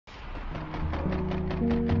What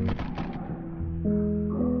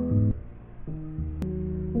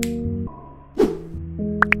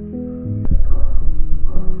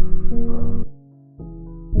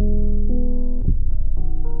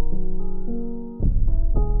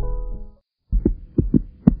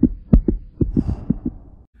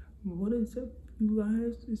is up, you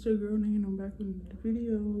guys? It's your girl Nate and I'm back with the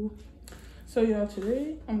video. So y'all,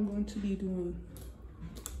 today I'm going to be doing,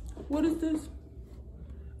 what is this?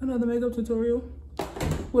 Another makeup tutorial.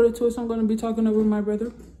 With a twist, I'm going to be talking over my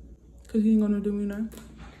brother because he ain't going to do me now.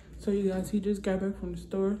 So you guys, he just got back from the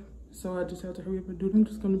store, so I just have to hurry up and do it. I'm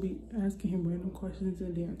just going to be asking him random questions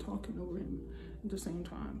and then talking over him at the same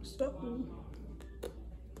time. So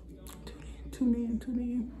tune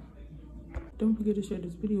in. Don't forget to share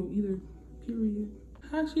this video either, period.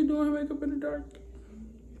 How's she doing her makeup in the dark?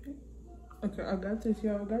 Okay, I got this,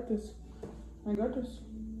 y'all. I got this.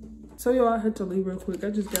 So y'all, I had to leave real quick. I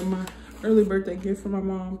just got my early birthday gift from my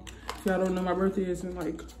mom. If y'all don't know, my birthday is in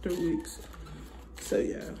like 3 weeks. So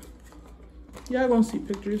yeah. Y'all gonna see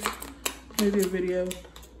pictures, maybe a video,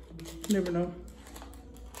 never know.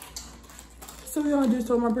 So y'all, just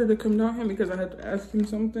told my brother to come down here because I had to ask him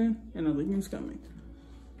something and a leaving's coming.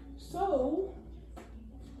 So,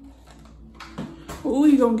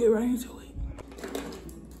 we gonna get right into it.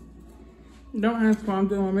 Don't ask why I'm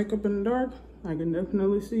doing my makeup in the dark. I can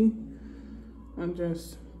definitely see.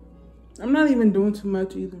 I'm not even doing too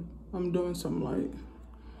much either. I'm doing some light.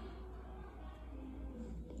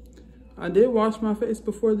 I did wash my face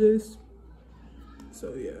before this.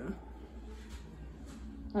 So yeah.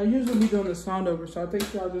 I usually be doing the sound over, so I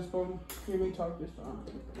think y'all just gonna hear me talk this time.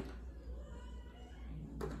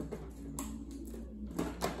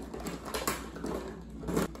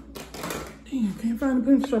 Damn, can't find a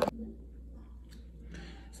pencil.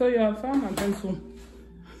 So y'all, I found my pencil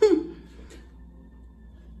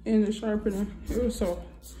in the sharpener. It was so,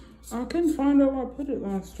 I couldn't find out where I put it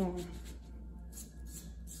last time.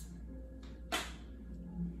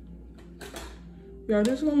 Y'all,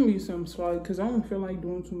 this is gonna be some slight because I don't feel like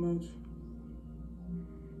doing too much.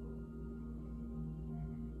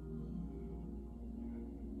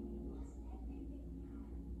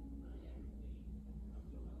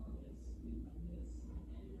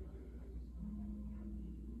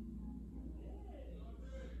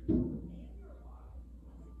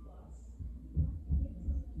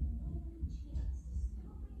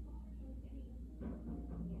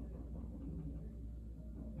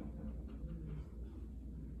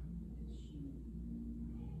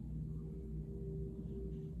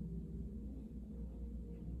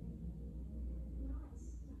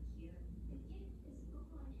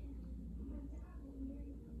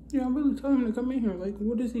 Yeah, I really told him to come in here. Like,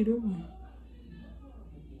 what is he doing?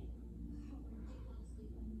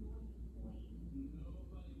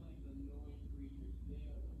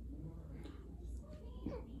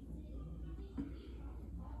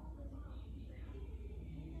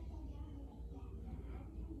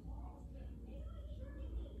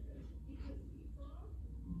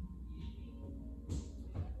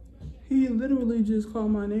 He literally just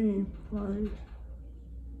called my name. Like,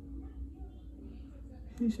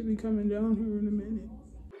 he should be coming down here in a minute.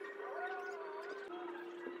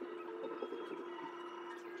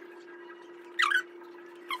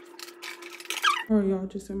 Alright, y'all,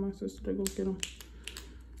 just sent my sister to go get him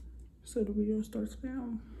so the video starts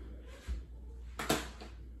now.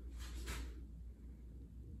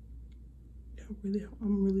 Yeah,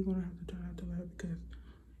 I'm really gonna have to try not to laugh because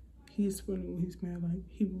he's funny when he's mad. Like,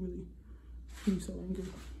 he's so angry.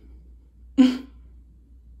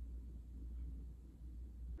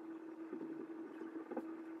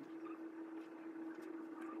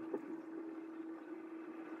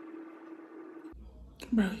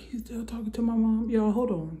 Bro, he's still talking to my mom. Y'all,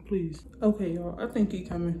 hold on, please. Okay, y'all, I think he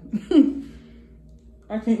coming.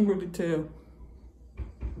 I can't really tell.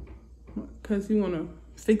 Because he want to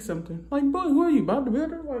fix something. Like, boy, who are you, about to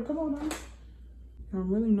build her? Like, come on now.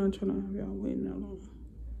 I'm really not trying to have y'all waiting that long.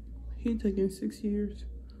 He taking 6 years.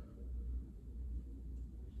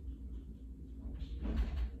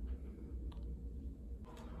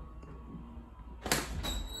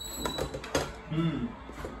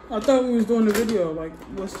 I thought we was doing the video. Like,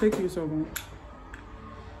 what's taking you so long?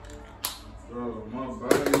 Bro, my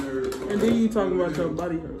body hurt. And then you talking about your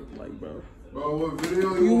body hurt. Like, bro. Bro, what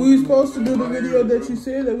video we was supposed to do the video that you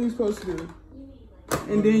said that we was supposed to do.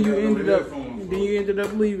 And then you ended up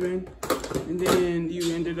leaving. And then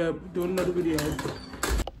you ended up doing another video.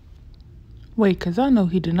 Wait, because I know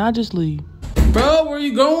he did not just leave. Bro, where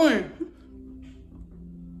you going?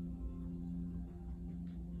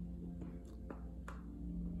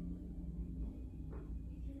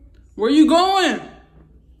 Where you going?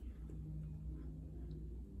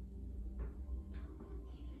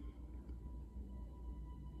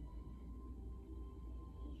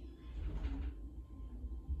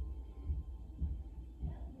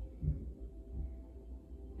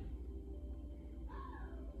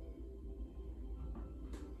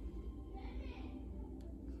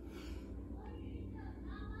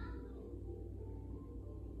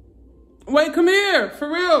 Wait, come here, for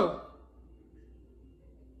real.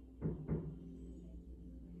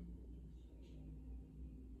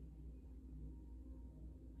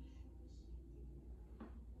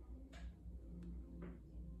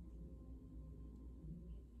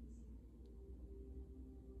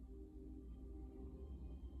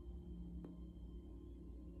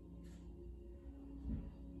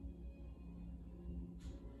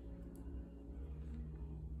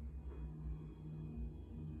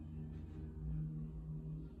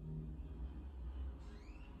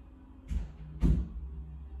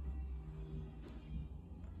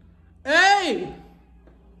 Hey!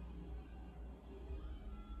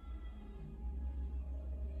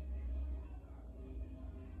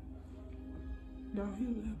 Y'all, he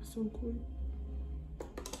left so quick.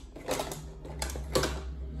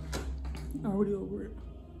 Already over it.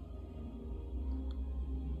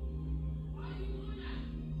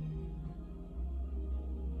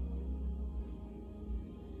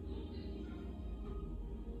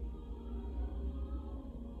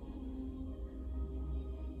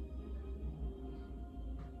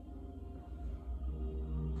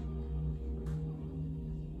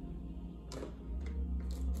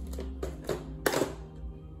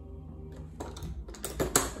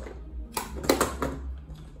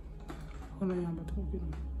 Hold on, I'm about to go get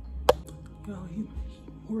him. Y'all, he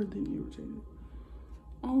more than irritated.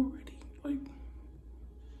 Already, like.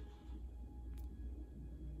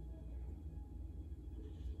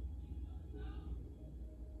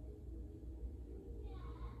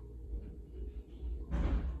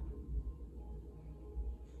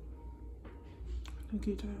 They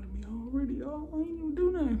get tired of me already, y'all. I ain't even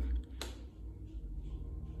do nothing.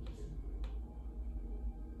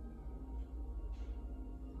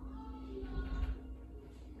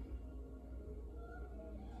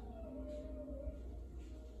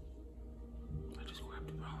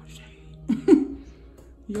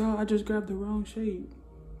 Y'all, I just grabbed the wrong shade.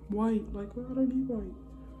 White, like, I don't need white.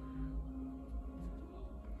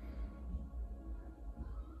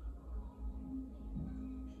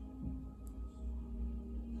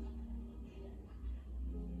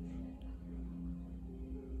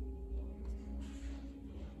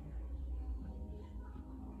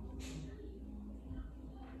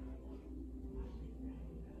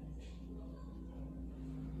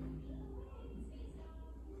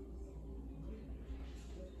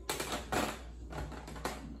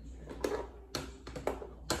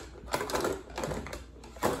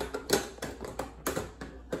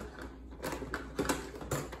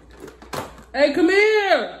 Hey, come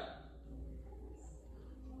here!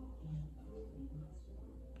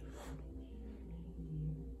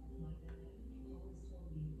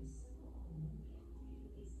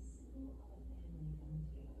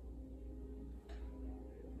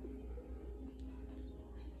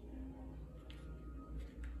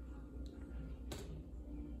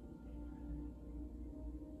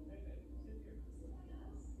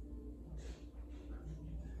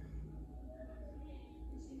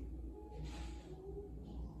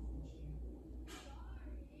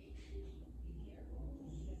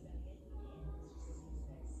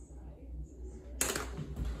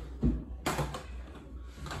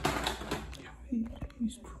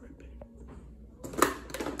 He's tripping.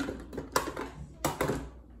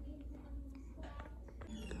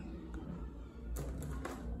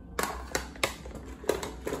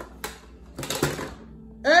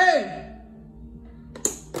 Hey!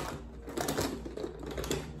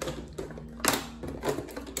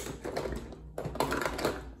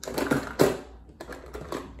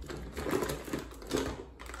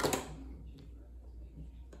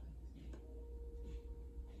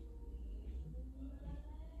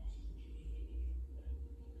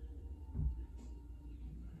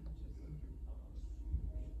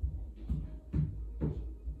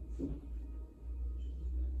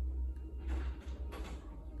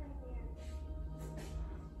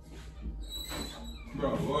 Bro,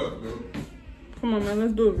 what, bro? Come on, man,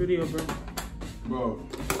 let's do a video, bro. Bro.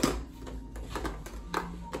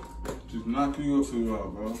 Just knock you up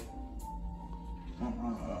out, bro.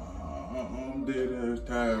 I'm dead ass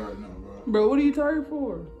tired right now, bro. Bro, what are you tired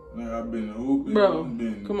for? Like, I've been hooping. Bro,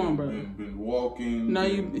 come on, bro. Been walking. Now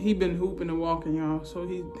he been hooping and walking, y'all. So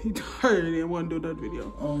he tired and want to do that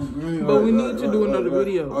video. Oh, great. But we need to do another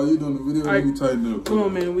video. Oh, you doing the video? Let me tighten up. Come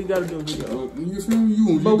on, man. We gotta do a video. You feel me?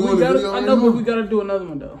 You but doing we gotta. the video I know, but we gotta do another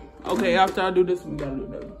one though. Okay, after I do this one, we gotta do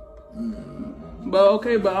another one. But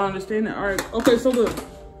okay, but I understand that. All right. Okay, so look,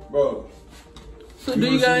 bro. So do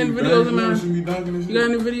you got any videos of mine? You got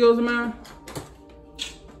any videos of mine?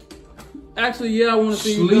 Actually, yeah, I want to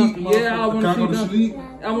see you dunking. Yeah, I want to see you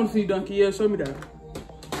dunking. I want to see you dunking. Yeah, show me that.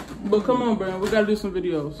 But come on, bro. We gotta do some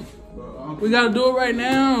videos. We gotta do it right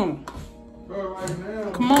now. Bro, right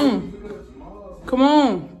now. Come on. Come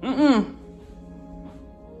on.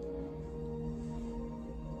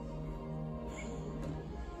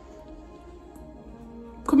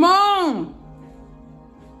 Come on.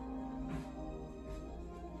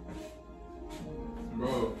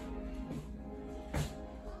 Bro.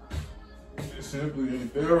 It simply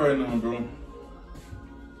ain't there right now, bro.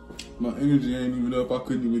 My energy ain't even up. I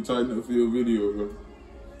couldn't even tighten up for your video, bro.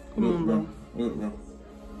 Come on, bro. Look, bro.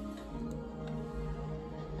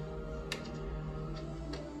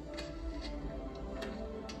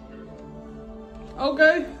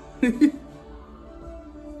 Okay.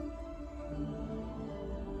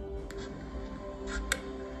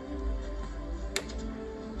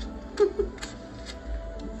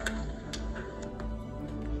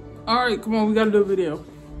 All right, come on, we gotta do a video.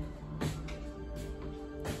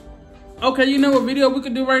 Okay, you know what video we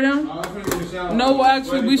could do right now? I'm finna get in the shower. No,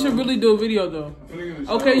 actually, we should really do a video though. I'm finna get in the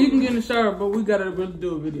shower. Okay, you can get in the shower, but we gotta really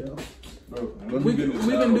do a video. Bro, let me get in the shower.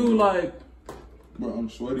 We can do like. Bro, I'm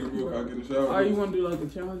sweaty, bro. Can I get in the shower? Or you wanna do like a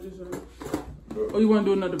challenge or something? Bro. Or you wanna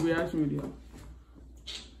do another reaction video?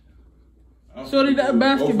 Shorty, that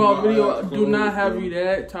basketball video do not have you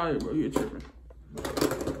that tired, bro. You're tripping.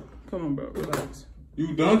 Come on, bro. Relax.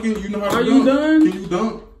 You dunking? You know how to Are dunk? you done? Can you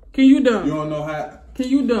dunk? Can you dunk? You don't know how. Can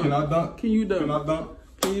you dunk? Can I dunk? Can you dunk? Can I dunk?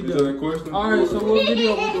 Can you Is dunk? that a question? All right, so what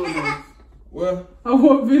video we doing next? What?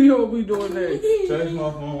 What video we doing next? Text my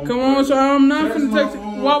phone. Come on, so I'm not Text finna my text.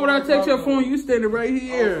 phone. Why would I text your phone? You standing right I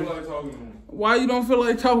here. don't feel like talking to him. Why you don't feel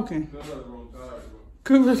like talking? That's bro. I'm tired,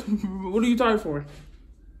 bro. Cause what are you tired for?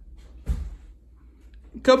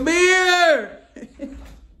 Come here.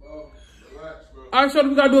 Bro, relax, bro. All right, so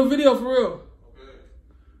we gotta do a video for real. Okay.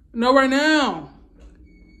 No, right now.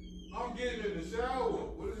 I'm getting in the shower.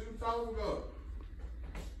 What is you talking about?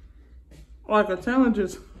 Like a challenge or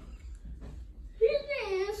He's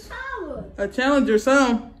in the shower. a challenge or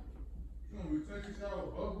something. You want me to take a shower,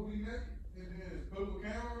 bubble naked, and then put a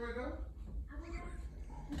camera right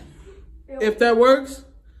there? If that works.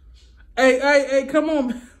 Hey, come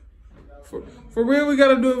on. For real, we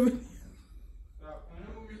gotta do a video. Stop playing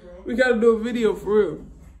with me, bro. We gotta do a video for real.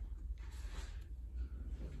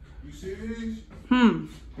 You see these? We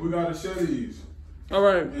We gotta share these. All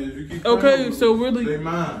right. And if you keep Okay, playing so with them, really, they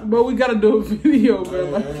mine. but we gotta do a video,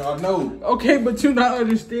 bro. I know. Okay, but you're not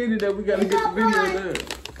understanding that we gotta get the video done.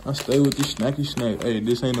 I stay with this snacky snack. Hey,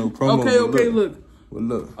 this ain't no promo. Okay, look. Well,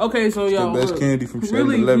 look. Okay, so y'all, the best look. candy from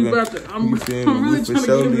Really, 7-Eleven. we about to, I'm You feel me? really We for trying to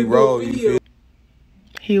sure get him to raw, do a you video. feel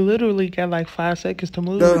He literally got like 5 seconds to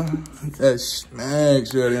move. That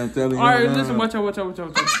smacks, shorty. I'm telling you. All right, now. listen, watch out.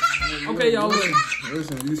 Okay, y'all, look.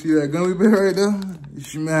 Listen, you see that gummy bear right there? You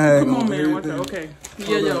smack. Come on, man, watch out. Okay.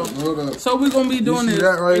 Yeah, yo. Hold up. So we're gonna be doing You see this.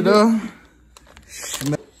 that right there?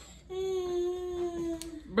 Smack.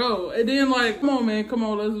 Bro, and then like, come on, man, come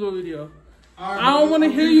on, let's do a video. I don't want to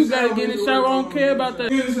hear you guys get in the shower. I don't care about that.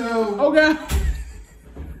 Get in the shower. Okay.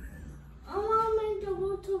 I want to make the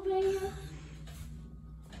water video.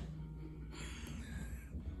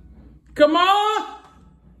 Come on.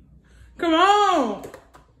 Come on.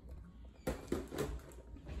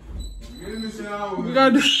 Get in the shower.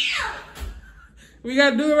 We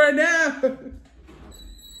gotta do it right now.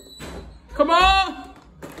 Come on.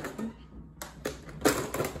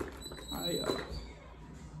 Alright, y'all.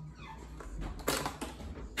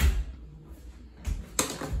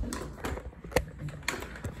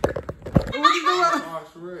 What you doing? I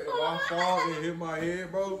swear, if I fall and hit my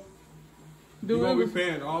head, bro, Dude, you gonna be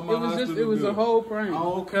paying all my hospital it was a bills. whole prank. I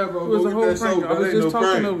don't care, bro. It was Go a get whole that prank. soap. I That was ain't just no talking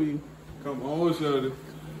prank. over you. Come on, shorty.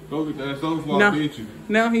 Go get that soap before Now- I beat you.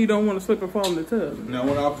 Now he don't want to slip and fall in the tub. Now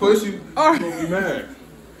when I push you, All you gonna be mad.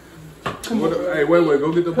 Come on, bro. Hey, wait.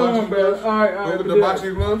 Go get the Come boxing on, bro. gloves. All right. Go get we the do boxing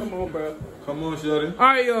that. gloves. Come on, bro. Come on, shorty. All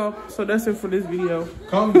right, y'all. So that's it for this video.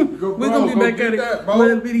 Come, go, We're going to be back at it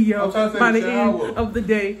with a video I'm trying to by take the a end shower. of the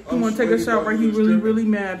day. He I'm want to take a sweaty, shower. bro. He You really, tripping. really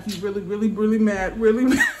mad. He's really, really, really mad. Really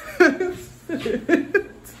mad.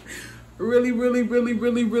 Really, really, really,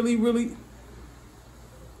 really, really, really.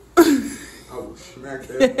 I will smack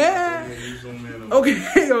that. Okay.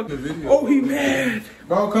 Oh, he mad.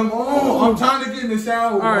 Bro, come on. I'm trying to get in the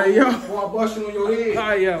shower. All right, bro, yo. before I bust you on your head. All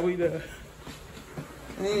right, yeah, we done.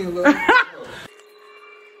 Damn, look.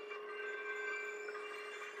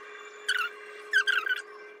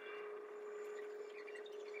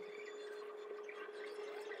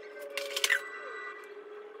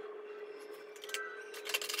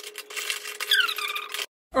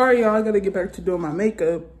 All right, y'all, I gotta get back to doing my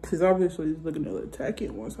makeup because obviously it's looking a little tacky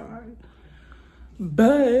on one side.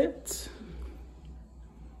 But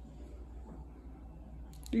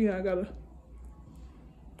Yeah, I gotta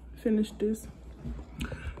finish this.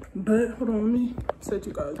 But hold on, let me set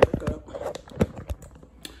you guys back up.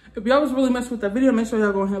 If y'all was really messing with that video, make sure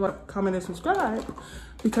y'all go ahead, like, comment, and subscribe.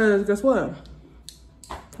 Because guess what?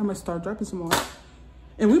 I might start dropping some more.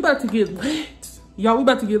 And we about to get lit. Y'all, we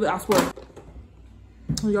about to get lit, I swear.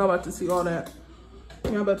 Y'all about to see all that.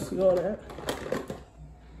 Y'all about to see all that.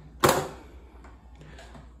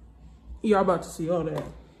 Y'all about to see all that.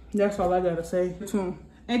 That's all I gotta say. Stay tuned.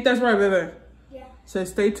 Ain't that right, baby? Yeah. Say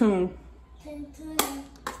stay tuned. Stay tuned.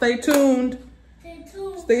 Stay tuned. Stay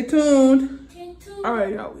tuned. Stay tuned. Stay tuned. All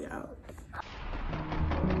right, y'all. Yeah.